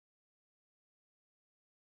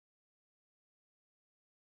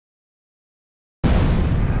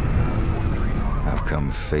come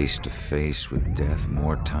face to face with death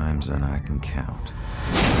more times than I can count.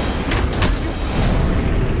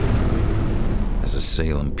 As a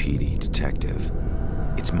Salem PD detective,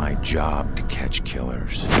 it's my job to catch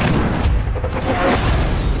killers.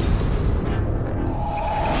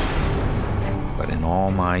 But in all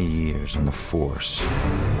my years on the force,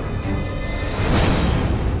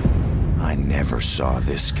 I never saw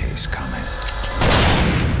this case coming.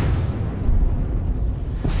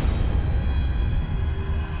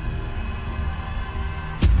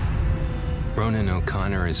 Ronan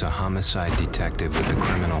O'Connor is a homicide detective with a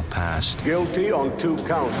criminal past. Guilty on 2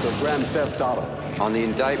 counts of grand theft auto. On the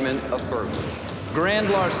indictment of burglary,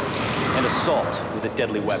 grand larceny, and assault with a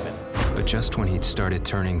deadly weapon. But just when he'd started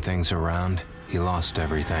turning things around, he lost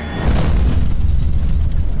everything,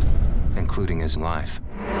 including his life.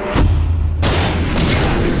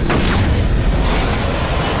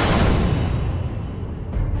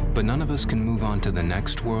 But none of us can move on to the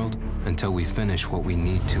next world until we finish what we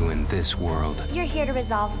need to in this world. You're here to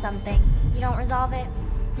resolve something. You don't resolve it,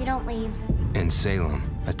 you don't leave. In Salem,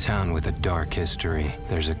 a town with a dark history,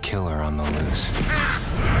 there's a killer on the loose.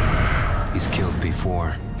 He's killed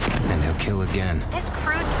before, and he'll kill again. This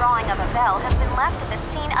crude drawing of a bell has been left at the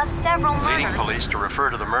scene of several murders. Leading police to refer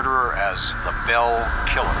to the murderer as the Bell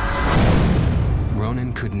Killer.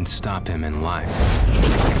 Ronan couldn't stop him in life.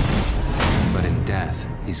 But in death,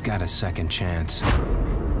 he's got a second chance.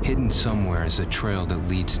 Hidden somewhere is a trail that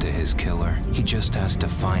leads to his killer. He just has to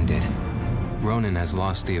find it. Ronan has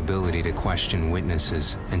lost the ability to question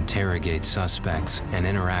witnesses, interrogate suspects, and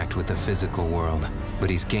interact with the physical world. But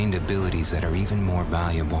he's gained abilities that are even more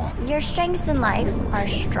valuable. Your strengths in life are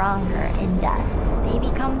stronger in death. They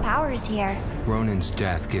become powers here. Ronan's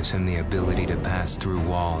death gives him the ability to pass through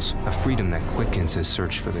walls, a freedom that quickens his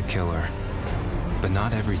search for the killer. But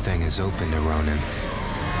not everything is open to Ronan.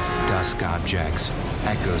 Dusk objects,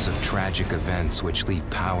 echoes of tragic events which leave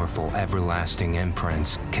powerful, everlasting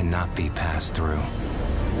imprints, cannot be passed through.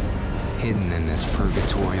 Hidden in this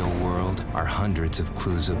purgatorial world are hundreds of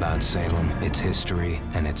clues about Salem, its history,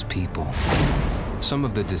 and its people. Some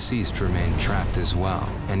of the deceased remain trapped as well,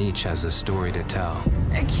 and each has a story to tell.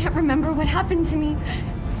 I can't remember what happened to me.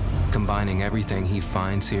 Combining everything he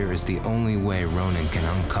finds here is the only way Ronan can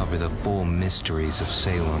uncover the full mysteries of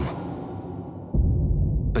Salem.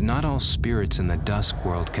 But not all spirits in the dusk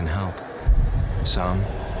world can help. Some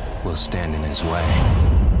will stand in his way.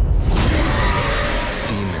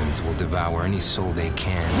 Demons will devour any soul they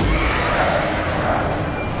can.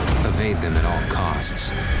 Evade them at all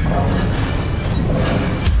costs.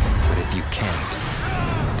 But if you can't,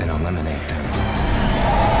 then eliminate them.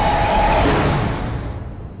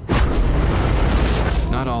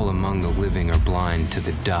 Not all among the living are blind to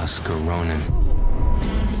the dusk or Ronan.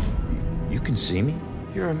 You can see me?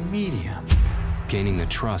 You're a medium. Gaining the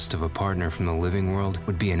trust of a partner from the living world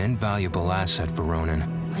would be an invaluable asset for Ronan.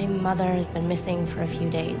 My mother has been missing for a few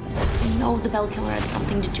days. I know the Bell Killer had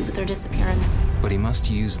something to do with her disappearance. But he must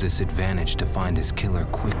use this advantage to find his killer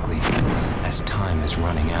quickly, as time is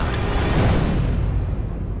running out.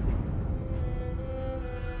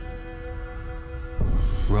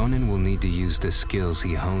 Ronan will need to use the skills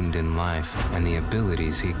he honed in life and the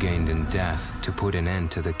abilities he gained in death to put an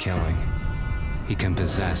end to the killing. He can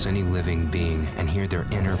possess any living being and hear their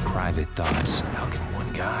inner private thoughts. How can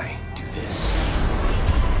one guy do this?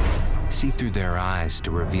 See through their eyes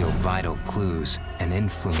to reveal vital clues and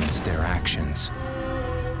influence their actions.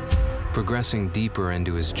 Progressing deeper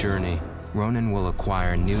into his journey, Ronan will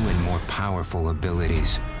acquire new and more powerful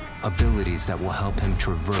abilities. Abilities that will help him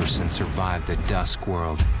traverse and survive the dusk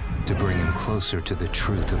world to bring him closer to the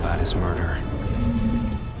truth about his murder.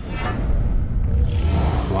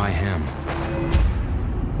 Why him?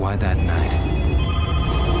 Why that night?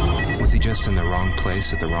 Was he just in the wrong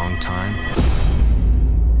place at the wrong time?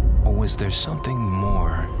 Or was there something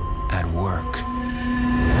more at work?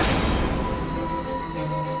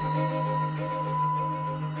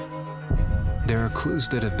 There are clues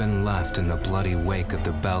that have been left in the bloody wake of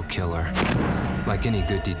the Bell Killer. Like any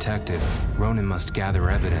good detective, Ronan must gather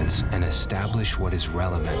evidence and establish what is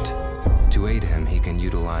relevant. To aid him, he can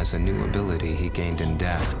utilize a new ability he gained in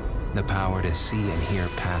death, the power to see and hear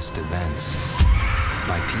past events.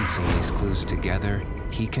 By piecing these clues together,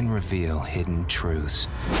 he can reveal hidden truths.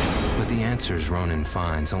 But the answers Ronan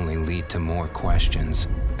finds only lead to more questions.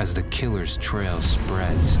 As the killer's trail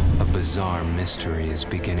spreads, a bizarre mystery is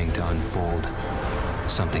beginning to unfold.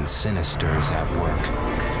 Something sinister is at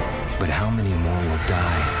work. But how many more will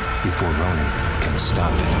die before Ronan can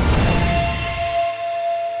stop it?